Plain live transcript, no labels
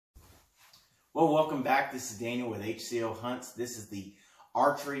Well, welcome back. This is Daniel with HCO Hunts. This is the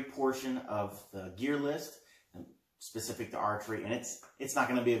archery portion of the gear list, specific to archery, and it's not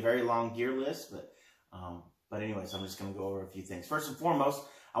going to be a very long gear list, but anyways, I'm just going to go over a few things. First and foremost,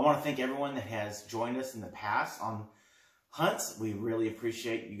 I want to thank everyone that has joined us in the past on hunts. We really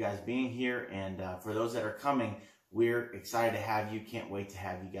appreciate you guys being here, and for those that are coming, we're excited to have you. Can't wait to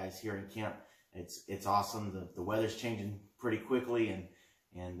have you guys here in camp. It's awesome. The weather's changing pretty quickly, and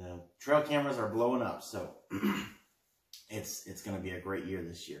trail cameras are blowing up, so it's going to be a great year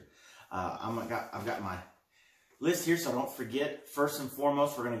this year. I've got my list here, so I don't forget. First and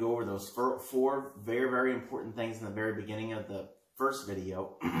foremost, we're going to go over those four very, very important things in the very beginning of the first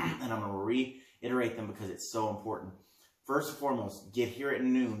video, and I'm going to reiterate them because it's so important. First and foremost, get here at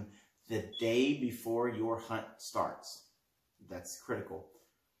noon the day before your hunt starts. That's critical.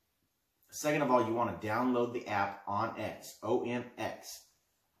 Second of all, you want to download the app on X, ONX.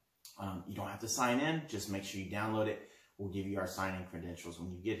 You don't have to sign in. Just make sure you download it. We'll give you our sign-in credentials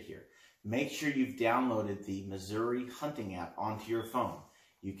when you get here. Make sure you've downloaded the Missouri hunting app onto your phone.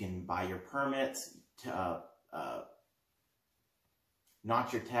 You can buy your permits,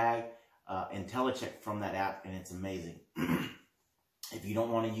 notch your tag, and telecheck from that app, and it's amazing. If you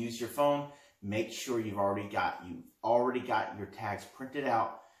don't want to use your phone, make sure you've already got your tags printed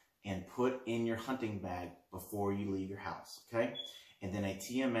out and put in your hunting bag before you leave your house, okay? And then a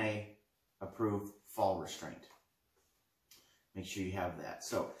TMA approved fall restraint. Make sure you have that.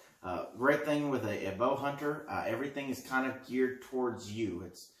 So, great thing with a bow hunter, everything is kind of geared towards you.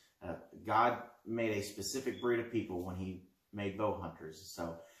 It's God made a specific breed of people when He made bow hunters.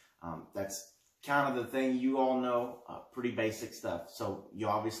 So, that's kind of the thing you all know, pretty basic stuff. So, you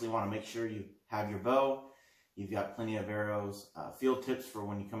obviously want to make sure you have your bow. You've got plenty of arrows, field tips for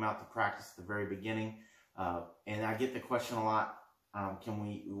when you come out to practice at the very beginning. And I get the question a lot,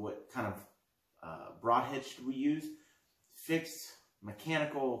 what kind of broadhead should we use? Fixed,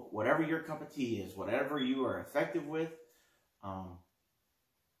 mechanical, whatever your cup of tea is, whatever you are effective with,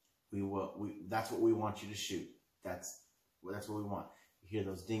 that's what we want you to shoot. That's what we want. You hear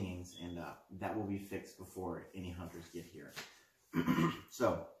those dingings, and that will be fixed before any hunters get here.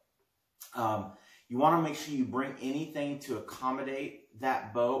 So, you want to make sure you bring anything to accommodate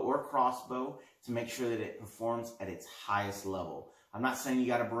that bow or crossbow to make sure that it performs at its highest level. I'm not saying you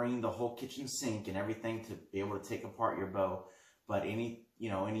got to bring the whole kitchen sink and everything to be able to take apart your bow, but any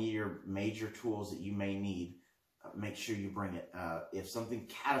of your major tools that you may need, make sure you bring it. If something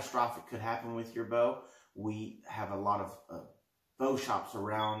catastrophic could happen with your bow, we have a lot of bow shops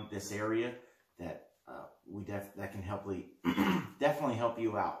around this area that that can definitely help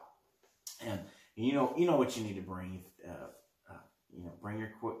you out. And you know what you need to bring. Bring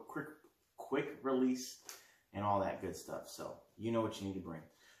your quick release and all that good stuff. So you know what you need to bring.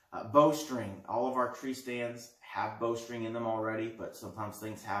 Bowstring. All of our tree stands have bowstring in them already, but sometimes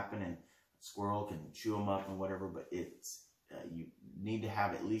things happen and a squirrel can chew them up and whatever. But you need to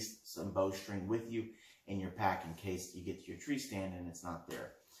have at least some bowstring with you in your pack in case you get to your tree stand and it's not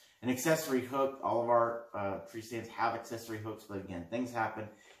there. An accessory hook. All of our tree stands have accessory hooks, but again, things happen.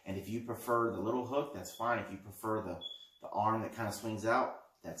 And if you prefer the little hook, that's fine. If you prefer the arm that kind of swings out,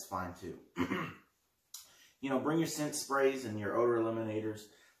 that's fine too. Bring your scent sprays and your odor eliminators,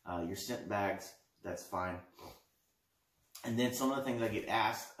 your scent bags, that's fine. And then some of the things I get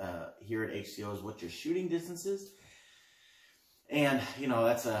asked here at HCO is what your shooting distance is. And,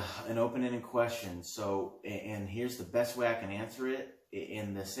 that's an open-ended question. So, and here's the best way I can answer it.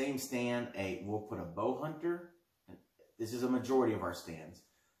 In the same stand, we'll put a bow hunter. This is a majority of our stands.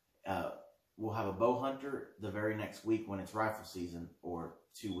 We'll have a bow hunter the very next week when it's rifle season, or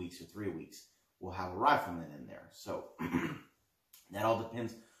 2 weeks or 3 weeks. We'll have a rifleman in there. So that all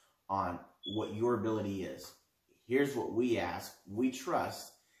depends on what your ability is. Here's what we ask. We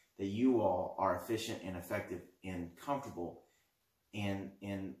trust that you all are efficient and effective and comfortable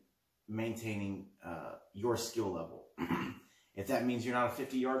in maintaining your skill level. If that means you're not a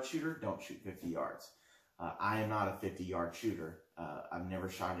 50-yard shooter, don't shoot 50 yards. I am not a 50-yard shooter. I've never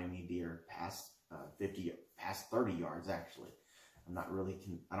shot any deer past 30 yards, actually.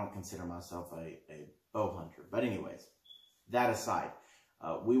 I don't consider myself a bow hunter. But anyways, that aside,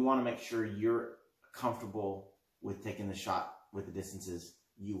 we want to make sure you're comfortable with taking the shot with the distances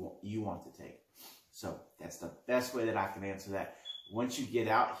you want to take. So that's the best way that I can answer that. Once you get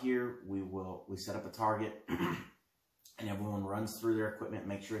out here, we set up a target and everyone runs through their equipment,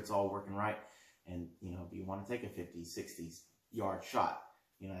 make sure it's all working right. And, if you want to take a 50, 60 yard shot,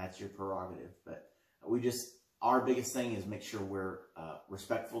 that's your prerogative. But our biggest thing is make sure we're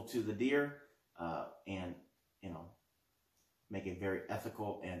respectful to the deer and, make a very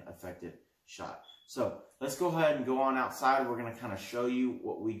ethical and effective shot. So let's go ahead and go on outside. We're going to kind of show you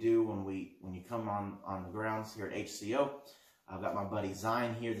what we do when you come on the grounds here at HCO. I've got my buddy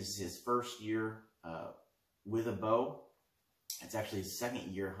Zion here. This is his first year with a bow. It's actually his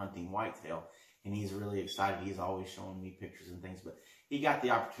second year hunting whitetail, and he's really excited. He's always showing me pictures and things, but he got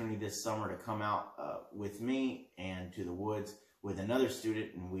the opportunity this summer to come out with me and to the woods with another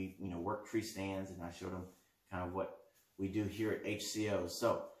student, and we worked tree stands, and I showed him kind of what we do here at HCO.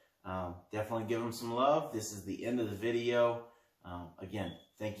 So definitely give him some love. This is the end of the video. Again,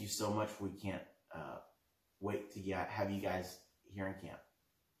 thank you so much. We can't wait to have you guys here in camp.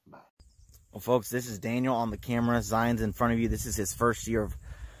 Bye. Well, folks, this is Daniel on the camera. Zion's in front of you. This is his first year of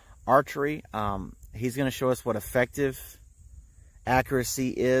archery. He's going to show us what effective accuracy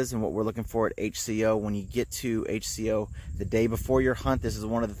is and what we're looking for at HCO. When you get to HCO the day before your hunt, this is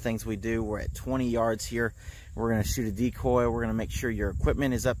one of the things we do. We're at 20 yards here. We're going to shoot a decoy. We're going to make sure your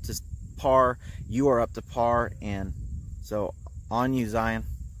equipment is up to par. You are up to par. And so on you, Zion.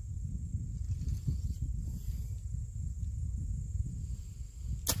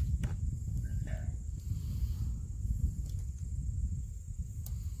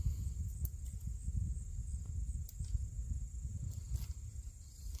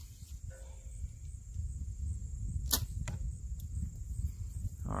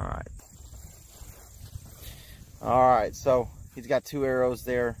 All right, so he's got 2 arrows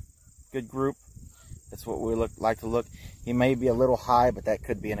there. Good group. That's what we like to look. He may be a little high, but that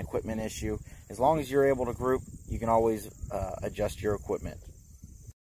could be an equipment issue. As long as you're able to group, you can always adjust your equipment.